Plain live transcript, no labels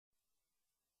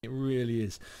really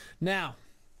is. Now,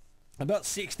 about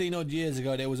 16 odd years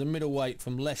ago, there was a middleweight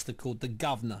from Leicester called the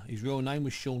Governor. His real name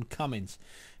was Shaun Cummins.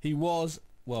 He was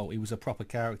a proper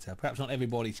character. Perhaps not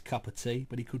everybody's cup of tea,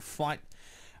 but he could fight.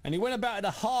 And he went about it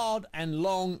a hard and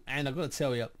long, and I've got to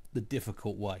tell you, the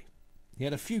difficult way. He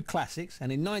had a few classics,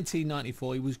 and in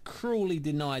 1994 he was cruelly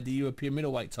denied the European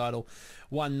middleweight title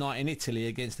one night in Italy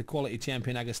against the quality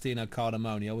champion Agostino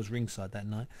Cardamone. I was ringside that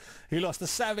night. He lost the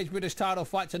savage British title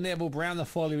fight to Neville Brown the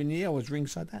following year. I was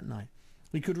ringside that night.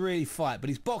 He could really fight, but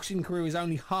his boxing career is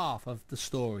only half of the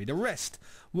story. The rest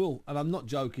will, and I'm not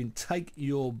joking, take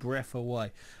your breath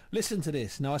away. Listen to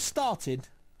this. Now, I spoke to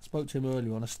him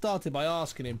earlier on, I started by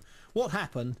asking him what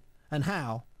happened and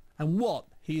how and what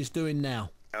he is doing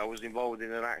now. I was involved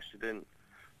in an accident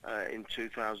in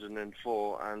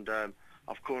 2004, and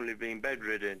I've currently been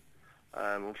bedridden,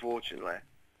 unfortunately.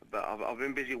 But I've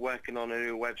been busy working on a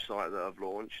new website that I've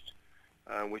launched,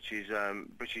 which is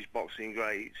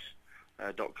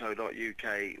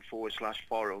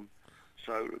BritishBoxingGreats.co.uk/forum.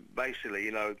 So basically,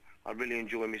 you know, I really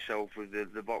enjoy myself with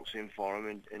the boxing forum,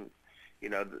 and you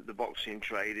know, the boxing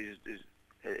trade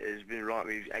has been right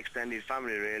with extended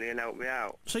family really, and helped me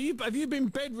out. So have you been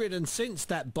bedridden since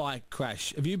that bike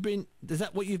crash? Is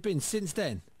that what you've been since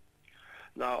then?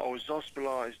 No, I was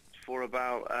hospitalised for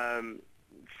about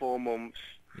 4 months.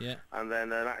 Yeah. And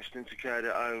then an accident occurred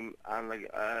at home, and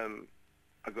I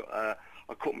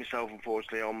cut myself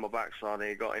unfortunately on my backside, and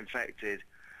it got infected,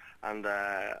 and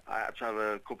I had to have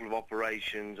a couple of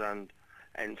operations, and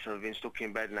so I've been stuck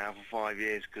in bed now for 5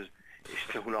 years because it's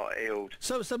still not healed.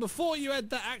 So before you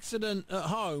had that accident at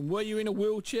home, were you in a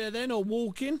wheelchair then, or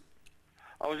walking?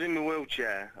 I was in my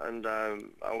wheelchair, and I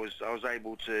was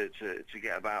able to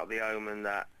get about the home and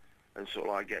that, and sort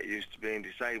of like get used to being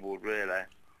disabled really.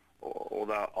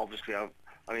 Although obviously I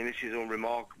mean, this is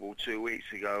unremarkable. 2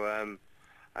 weeks ago,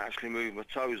 I actually moved my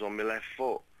toes on my left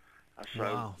foot. So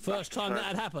wow! First time that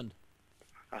had happened.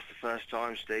 That's the first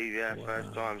time, Steve. Yeah, wow.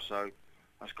 First time. So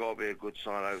that's got to be a good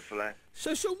sign, hopefully.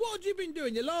 So what have you been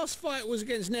doing? Your last fight was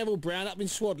against Neville Brown up in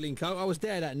Swadlincote. I was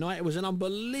there that night. It was an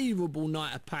unbelievable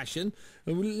night of passion.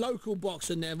 A local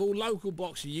boxer Neville, local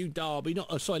boxer you, Derby,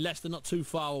 Leicester, not too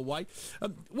far away.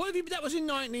 What have you? That was in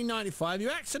 1995.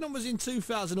 Your accident was in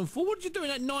 2004. What did you do in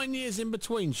that 9 years in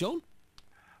between, Shaun?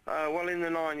 Well, in the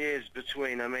 9 years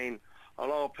between, I mean, a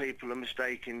lot of people are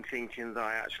mistaken thinking that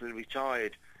I actually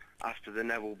retired after the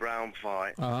Neville Brown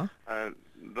fight.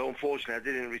 But unfortunately I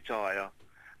didn't retire,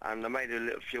 and I made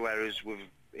a few errors with,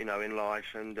 you know, in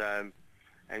life, and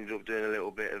ended up doing a little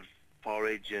bit of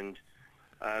porridge, and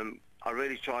I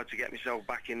really tried to get myself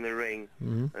back in the ring,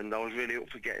 and I was really up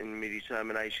for getting my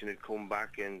determination had come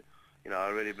back, and you know, I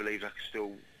really believed I could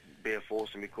still be a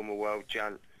force and become a world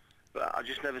champ, but I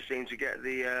just never seemed to get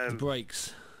the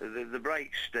breaks. The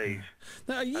breaks, Steve.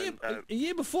 Now, a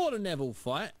year before the Neville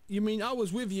fight, you mean I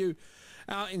was with you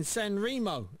out in San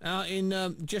Remo, out in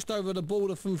just over the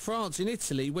border from France in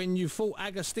Italy, when you fought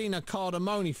Agostino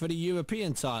Cardamone for the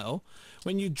European title,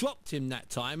 when you dropped him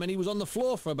that time, and he was on the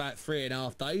floor for about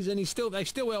 3.5 days, and they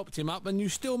still helped him up, and you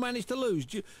still managed to lose.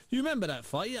 Do you remember that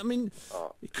fight? I mean,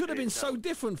 it could have been so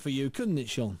different for you, couldn't it,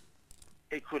 Shaun?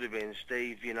 It could have been,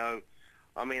 Steve, you know.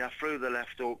 I mean, I threw the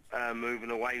left hook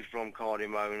moving away from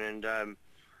Cardamone, and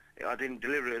I didn't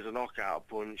deliver it as a knockout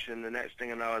punch, and the next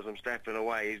thing I know, as I'm stepping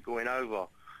away, he's going over.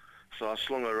 So I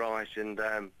slung a right, and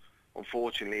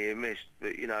unfortunately he missed.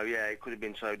 But, you know, yeah, it could have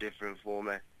been so different for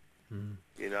me.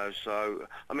 You know, so,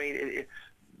 I mean,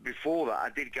 before that, I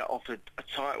did get offered a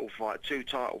title fight, 2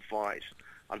 title fights.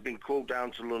 I'd been called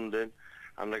down to London,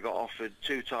 and I got offered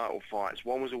 2 title fights.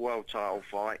 One was a world title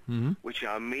fight, which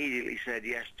I immediately said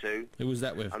yes to. Who was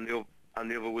that with? And the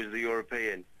other was the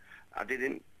European. They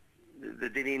didn't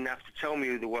even have to tell me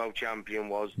who the world champion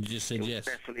was. You just said yes.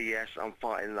 Definitely yes, I'm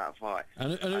fighting that fight.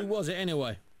 And who was it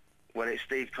anyway? Well, it's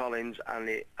Steve Collins, and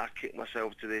I kick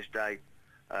myself to this day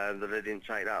that I didn't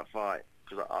take that fight,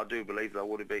 because I do believe that I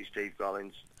would have beat Steve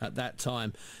Collins at that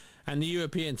time. And the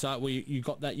European title, well,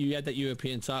 you had that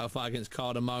European title fight against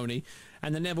Cardamone,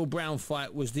 and the Neville Brown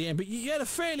fight was the end. But you had a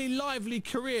fairly lively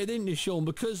career, didn't you, Shaun?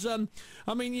 Because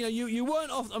I mean, you know, you weren't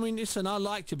off. I mean, listen, I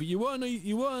liked you, but you weren't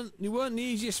the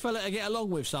easiest fella to get along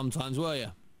with sometimes, were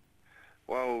you?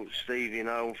 Well, Steve, you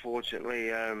know, unfortunately,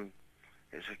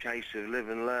 it's a case of live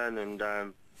and learn,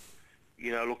 and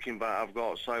you know, looking back, I've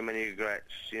got so many regrets.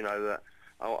 You know, that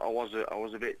I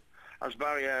was a bit. As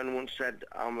Barry Hearn once said,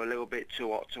 I'm a little bit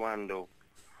too hot to handle,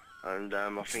 and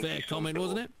I think fair comment,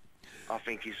 wasn't it? I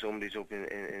think he summed it up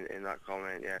in that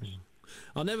comment. Yes.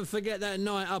 I'll never forget that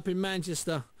night up in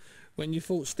Manchester when you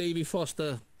fought Stevie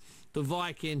Foster the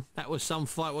Viking. That was some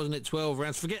fight, wasn't it? 12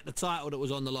 rounds. Forget the title that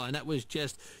was on the line. That was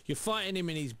just, you're fighting him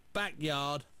in his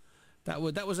backyard. That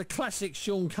was a classic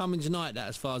Shaun Cummins night, that,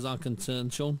 as far as I'm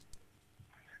concerned, Shaun.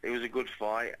 It was a good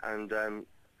fight, and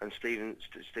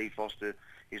Steve Foster,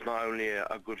 he's not only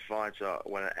a good fighter,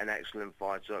 an excellent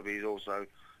fighter, but he's also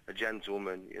a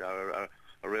gentleman, you know,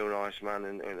 a real nice man,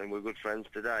 and we're good friends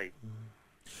today.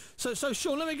 So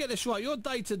Shaun, let me get this right. Your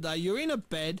day to day, you're in a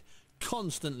bed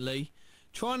constantly,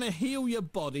 trying to heal your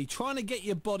body, trying to get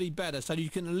your body better so you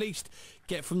can at least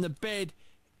get from the bed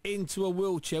into a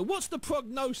wheelchair. What's the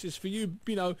prognosis for you,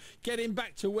 you know, getting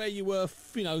back to where you were,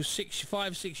 you know,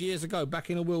 5, 6 years ago,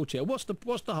 back in a wheelchair? What's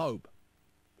the hope?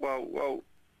 Well,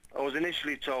 I was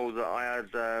initially told that I had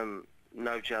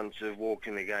no chance of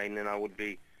walking again, and I would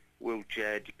be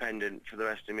wheelchair dependent for the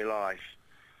rest of my life.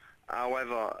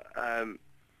 However,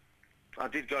 I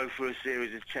did go through a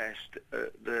series of tests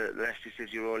at the Leicester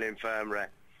City Royal Infirmary,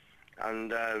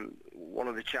 and one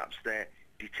of the chaps there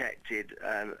detected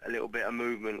a little bit of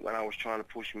movement when I was trying to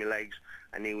push my legs,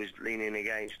 and he was leaning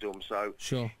against them. So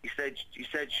sure. he said,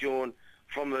 Shaun,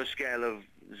 from a scale of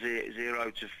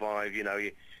 0 to 5, you know,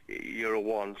 you're a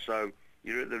 1, so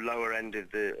you're at the lower end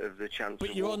of the chance.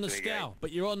 But you're on the scale. Again.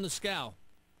 But you're on the scale.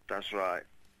 That's right.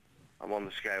 I'm on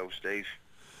the scale, Steve.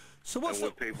 So what's and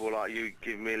with people like you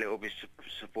giving me a little bit of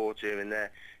support here and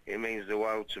there, it means the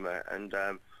world to me. And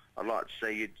I'd like to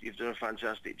say you've done a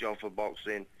fantastic job for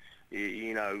boxing.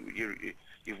 You know,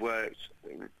 you've worked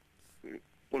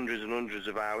hundreds and hundreds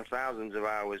of hours, thousands of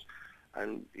hours,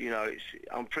 and you know,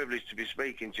 I'm privileged to be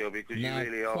speaking to you because you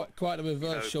really are. Quite the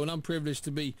reverse, you know, Shaun. I'm privileged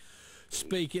to be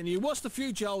speaking to you. What's the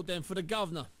future hold then for the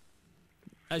governor?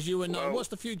 As you and what's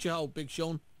the future hold, Big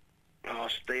Shaun? Oh,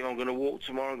 Steve, I'm going to walk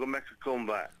tomorrow and go make a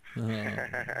comeback. Oh.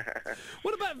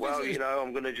 What about visitors? Well, you know,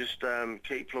 I'm going to just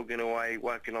keep plugging away,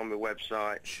 working on my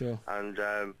website. Sure. And,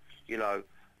 you know,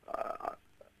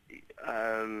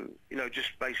 just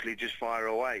basically just fire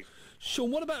away. Shaun,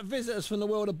 what about visitors from the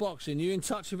world of boxing? You in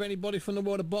touch with anybody from the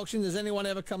world of boxing? Does anyone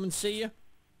ever come and see you?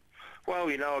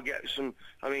 Well, you know, I get some.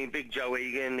 I mean, Big Joe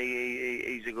Egan,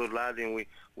 he's a good lad, and we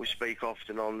speak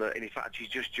often on the. And in fact, he's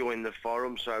just joined the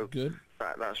forum, so good.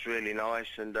 That's really nice.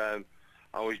 And I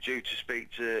was due to speak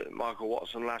to Michael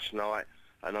Watson last night,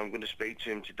 and I'm going to speak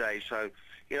to him today. So,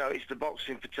 you know, it's the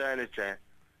boxing fraternity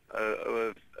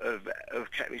who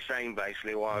have kept me sane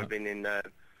basically while I've been in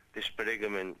this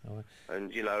predicament,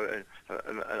 and you know,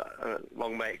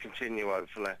 long may it continue,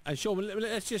 hopefully. And Shaun,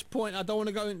 let's just point. I don't want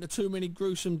to go into too many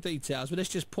gruesome details, but let's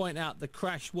just point out the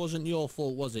crash wasn't your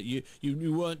fault, was it? You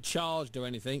weren't charged or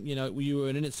anything. You know, you were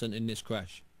an innocent in this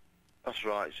crash. That's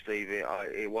right, Stevie.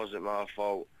 It wasn't my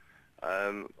fault.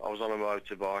 I was on a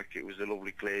motorbike. It was a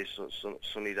lovely, clear,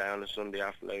 sunny day on a Sunday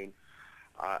afternoon.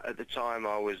 At the time,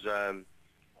 I was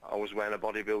wearing a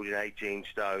bodybuilding 18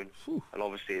 stone. Whew. And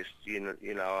obviously, it's, you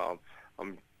know,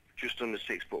 I'm just under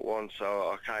 6'1", so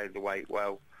I carried the weight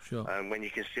well. Sure. And when you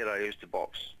consider I used to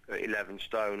box at 11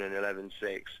 stone and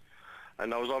 11'6",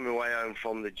 and I was on my way home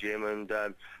from the gym, and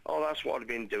that's what I'd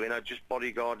been doing. I just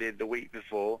bodyguarded the week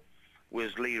before.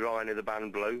 Was Lee Ryan of the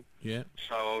band Blue. Yeah.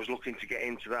 So I was looking to get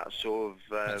into that sort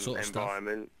of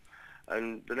environment.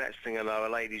 And the next thing I know, a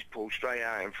lady's pulled straight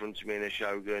out in front of me in a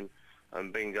Shogun,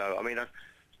 and bingo. I mean,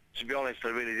 to be honest, I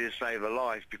really did save her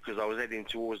life, because I was heading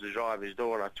towards the driver's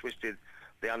door and I twisted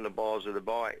the handlebars of the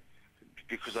bike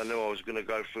because I knew I was going to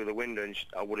go through the window and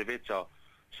I would have hit her.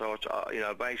 So, you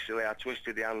know, basically I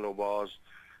twisted the handlebars.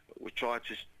 We tried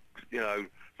to, you know,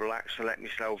 relax and let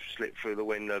myself slip through the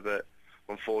window, but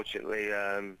unfortunately,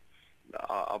 I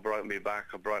broke my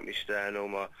back, I broke my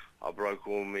sternum, I broke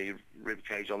all my rib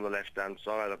cage on the left-hand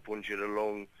side, I punctured a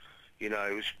lung. You know,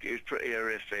 it was pretty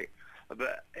horrific.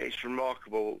 But it's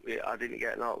remarkable, I didn't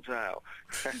get knocked out.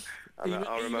 Even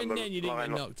then you didn't get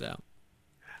knocked out?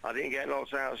 I didn't get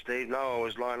knocked out, Steve. No, I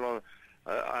was lying on...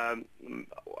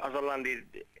 as I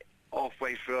landed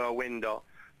halfway through a window,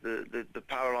 the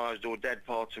paralysed or dead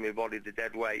part of my body, the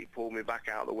dead weight, pulled me back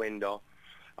out the window.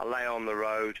 I lay on the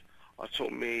road, I took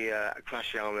my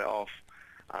crash helmet off,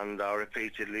 and I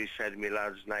repeatedly said my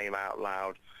lad's name out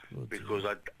loud, because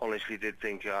I honestly did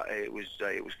think it was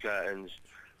curtains,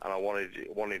 and I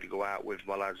wanted to go out with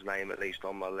my lad's name at least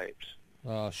on my lips.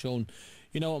 Shaun,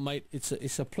 you know what, mate?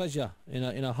 It's a pleasure in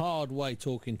a hard way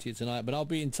talking to you tonight. But I'll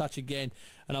be in touch again,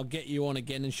 and I'll get you on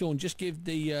again. And Shaun, just give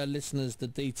the listeners the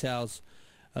details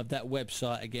of that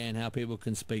website again, how people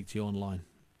can speak to you online.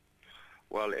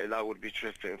 Well, that would be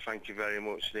terrific, and thank you very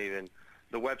much, Stephen.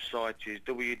 The website is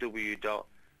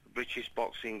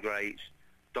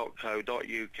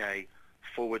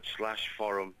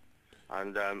www.britishboxinggreats.co.uk/forum,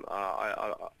 and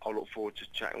I look forward to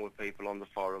chatting with people on the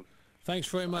forum. Thanks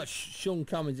very much, Shaun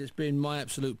Cummins. It's been my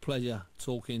absolute pleasure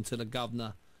talking to the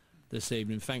governor this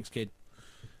evening. Thanks, kid.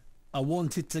 I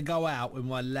wanted to go out with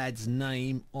my lad's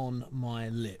name on my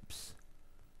lips.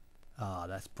 Ah,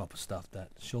 that's proper stuff, that.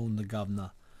 Shaun the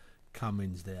Governor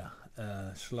Cummins there.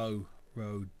 Slow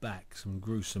road back. Some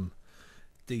gruesome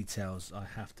details, I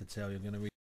have to tell you. I'm going to read